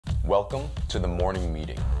Welcome to the morning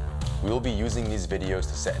meeting. We will be using these videos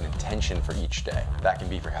to set an intention for each day. That can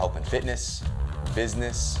be for health and fitness,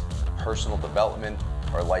 business, personal development,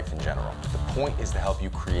 or life in general. The point is to help you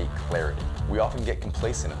create clarity. We often get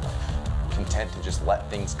complacent in life, content to just let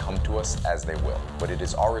things come to us as they will. But it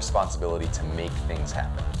is our responsibility to make things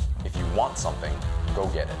happen. If you want something, go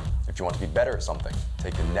get it. If you want to be better at something,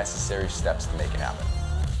 take the necessary steps to make it happen.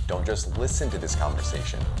 Don't just listen to this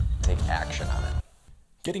conversation, take action on it.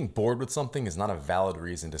 Getting bored with something is not a valid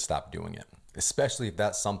reason to stop doing it, especially if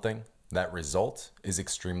that something, that result, is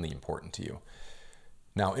extremely important to you.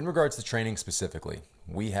 Now, in regards to training specifically,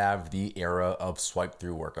 we have the era of swipe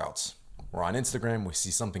through workouts. We're on Instagram, we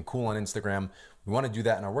see something cool on Instagram, we want to do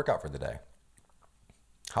that in our workout for the day.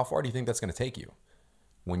 How far do you think that's going to take you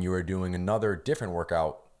when you are doing another different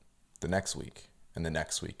workout the next week and the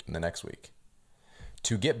next week and the next week?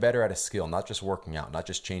 To get better at a skill, not just working out, not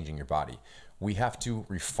just changing your body, we have to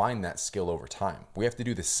refine that skill over time. We have to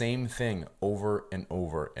do the same thing over and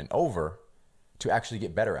over and over to actually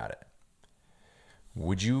get better at it.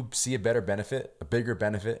 Would you see a better benefit, a bigger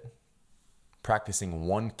benefit, practicing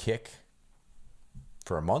one kick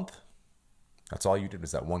for a month? That's all you did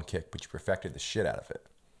was that one kick, but you perfected the shit out of it.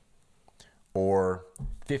 Or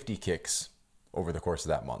 50 kicks over the course of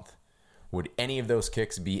that month. Would any of those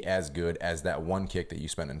kicks be as good as that one kick that you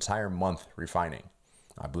spent an entire month refining?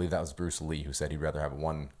 I believe that was Bruce Lee who said he'd rather have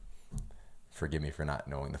one, forgive me for not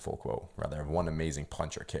knowing the full quote, rather have one amazing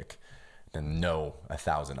punch or kick than know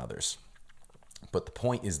 1,000 others. But the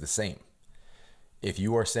point is the same. If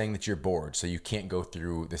you are saying that you're bored, so you can't go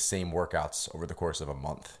through the same workouts over the course of a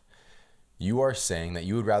month, you are saying that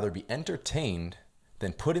you would rather be entertained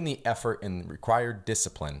than put in the effort and required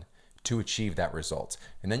discipline to achieve that result.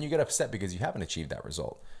 And then you get upset because you haven't achieved that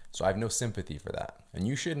result. So I have no sympathy for that. And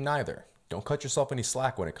you shouldn't either. Don't cut yourself any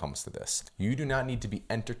slack when it comes to this. You do not need to be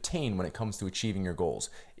entertained when it comes to achieving your goals.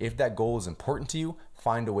 If that goal is important to you,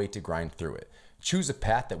 find a way to grind through it. Choose a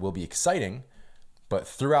path that will be exciting, but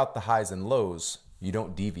throughout the highs and lows, you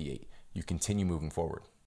don't deviate. You continue moving forward.